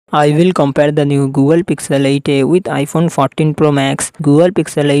I will compare the new Google Pixel 8a with iPhone 14 Pro Max. Google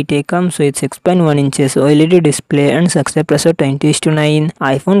Pixel 8a comes with 6.1 inches OLED display and success ratio 20:9.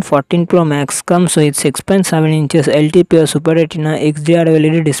 iPhone 14 Pro Max comes with 6.7 inches LTPO Super Retina XDR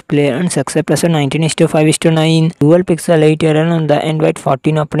OLED display and success ratio 19:5:9. Google Pixel 8a run on the Android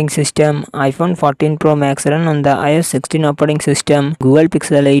 14 operating system. iPhone 14 Pro Max run on the iOS 16 operating system. Google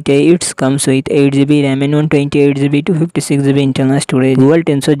Pixel 8a it comes with 8GB RAM and 128GB to 56GB internal storage. Google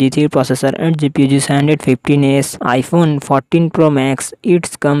Tensor G3 processor and GPU G715S. iPhone 14 Pro Max it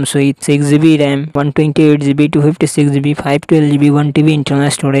comes with 6GB RAM, 128GB to 56GB, 512GB, 1TB internal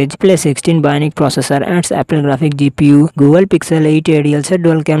storage. Play 16 Bionic processor and Apple graphic GPU. Google Pixel 8a real set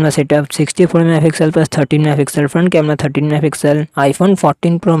dual camera setup, 64MP plus 13MP front camera, 13MP. iPhone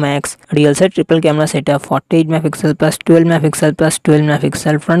 14 Pro Max real set triple camera setup, 48MP plus 12MP plus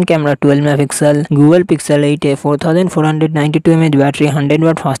 12MP front camera, 12MP. Google Pixel 8a 4492mAh battery,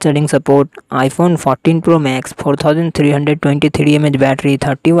 100W fast charging support. iPhone 14 Pro Max 4323mAh battery,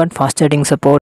 30W fast charging support.